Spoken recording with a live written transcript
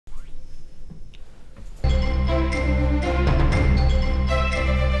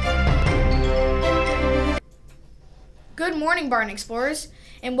Good morning, Barton Explorers,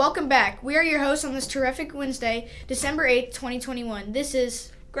 and welcome back. We are your hosts on this terrific Wednesday, December 8th, 2021. This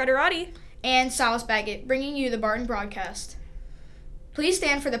is Greta Roddy and Silas Baggett bringing you the Barton Broadcast. Please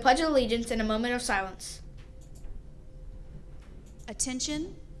stand for the Pledge of Allegiance in a moment of silence.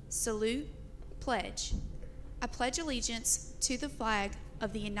 Attention, salute, pledge. I pledge allegiance to the flag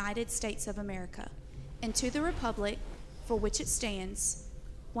of the United States of America and to the republic for which it stands,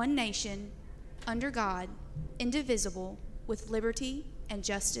 one nation, under God, indivisible, with liberty and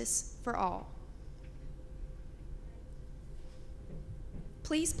justice for all.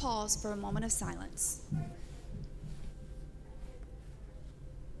 Please pause for a moment of silence.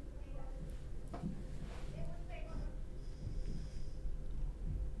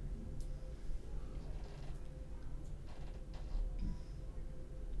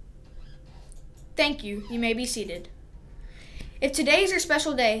 Thank you. You may be seated. If today is your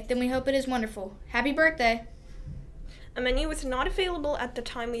special day, then we hope it is wonderful. Happy birthday. A menu was not available at the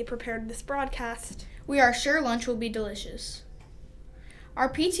time we prepared this broadcast. We are sure lunch will be delicious.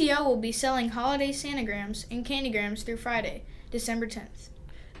 Our PTO will be selling holiday Santagrams and Candygrams through Friday, December 10th.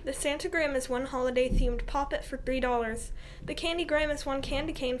 The Santagram is one holiday-themed Pop-It for $3. The Candygram is one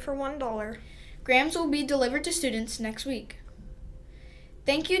candy cane for $1. Grams will be delivered to students next week.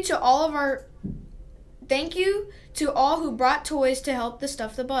 Thank you to all who brought toys to help to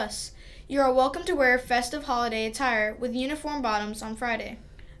stuff the bus. You are welcome to wear festive holiday attire with uniform bottoms on Friday.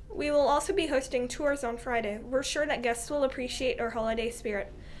 We will also be hosting tours on Friday. We're sure that guests will appreciate our holiday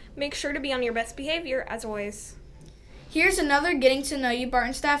spirit. Make sure to be on your best behavior, as always. Here's another Getting to Know You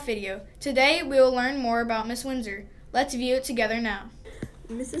Barton staff video. Today, we will learn more about Miss Windsor. Let's view it together now.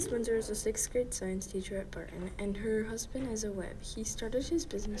 Mrs. Windsor is a 6th grade science teacher at Barton, and her husband is a Webb. He started his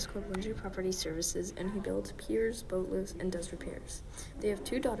business called Windsor Property Services, and he builds piers, boat lifts, and does repairs. They have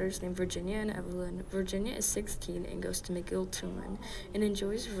 2 daughters named Virginia and Evelyn. Virginia is 16 and goes to McGill-Tillman and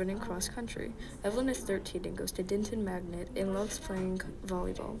enjoys running cross country. Evelyn is 13 and goes to Denton Magnet and loves playing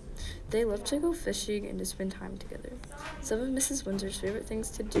volleyball. They love to go fishing and to spend time together. Some of Mrs. Windsor's favorite things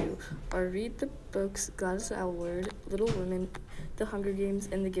to do are read the books Gladys Aylward, Little Women, The Hunger Games,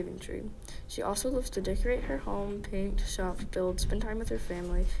 and The Giving Tree. She also loves to decorate her home, paint, shop, build, spend time with her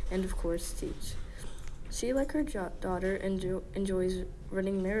family, and of course, teach. She, like her daughter, enjoys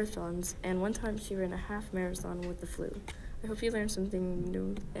running marathons, and one time she ran a half marathon with the flu. I hope you learned something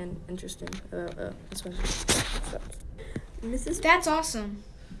new and interesting about That's awesome.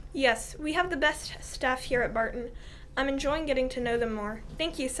 Yes, we have the best staff here at Barton. I'm enjoying getting to know them more.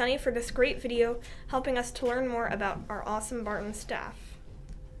 Thank you, Sunny, for this great video, helping us to learn more about our awesome Barton staff.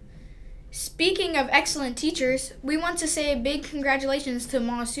 Speaking of excellent teachers, we want to say a big congratulations to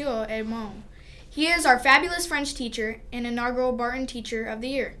Monsieur Edmond. He is our fabulous French teacher and inaugural Barton Teacher of the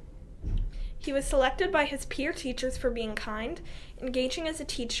Year. He was selected by his peer teachers for being kind, engaging as a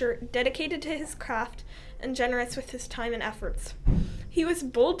teacher, dedicated to his craft, and generous with his time and efforts. He was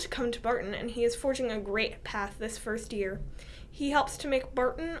bold to come to Barton, and he is forging a great path this first year. He helps to make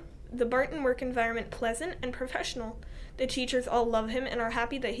the Barton work environment pleasant and professional. The teachers all love him and are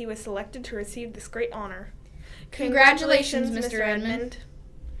happy that he was selected to receive this great honor. Congratulations, Mr. Edmond.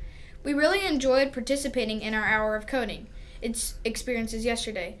 We really enjoyed participating in our hour of coding, its experiences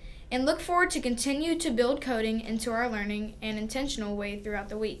yesterday, and look forward to continue to build coding into our learning and intentional way throughout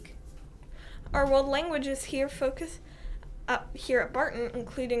the week. Our world languages here focus here at Barton,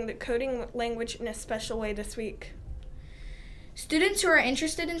 including the coding language in a special way this week. Students who are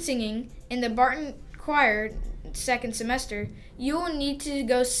interested in singing in the Barton Choir second semester, you will need to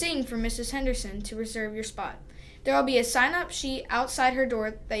go sing for Mrs. Henderson to reserve your spot. There will be a sign-up sheet outside her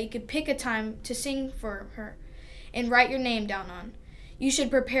door that you could pick a time to sing for her and write your name down on. You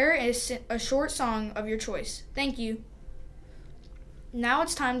should prepare a short song of your choice. Thank you. Now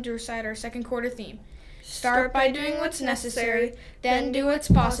it's time to recite our second quarter theme. Start by doing what's necessary, then do what's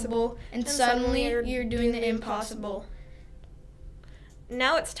possible, and suddenly you're doing the impossible.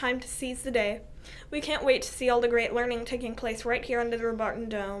 Now it's time to seize the day. We can't wait to see all the great learning taking place right here under the Barton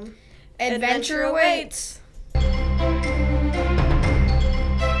Dome. Adventure awaits!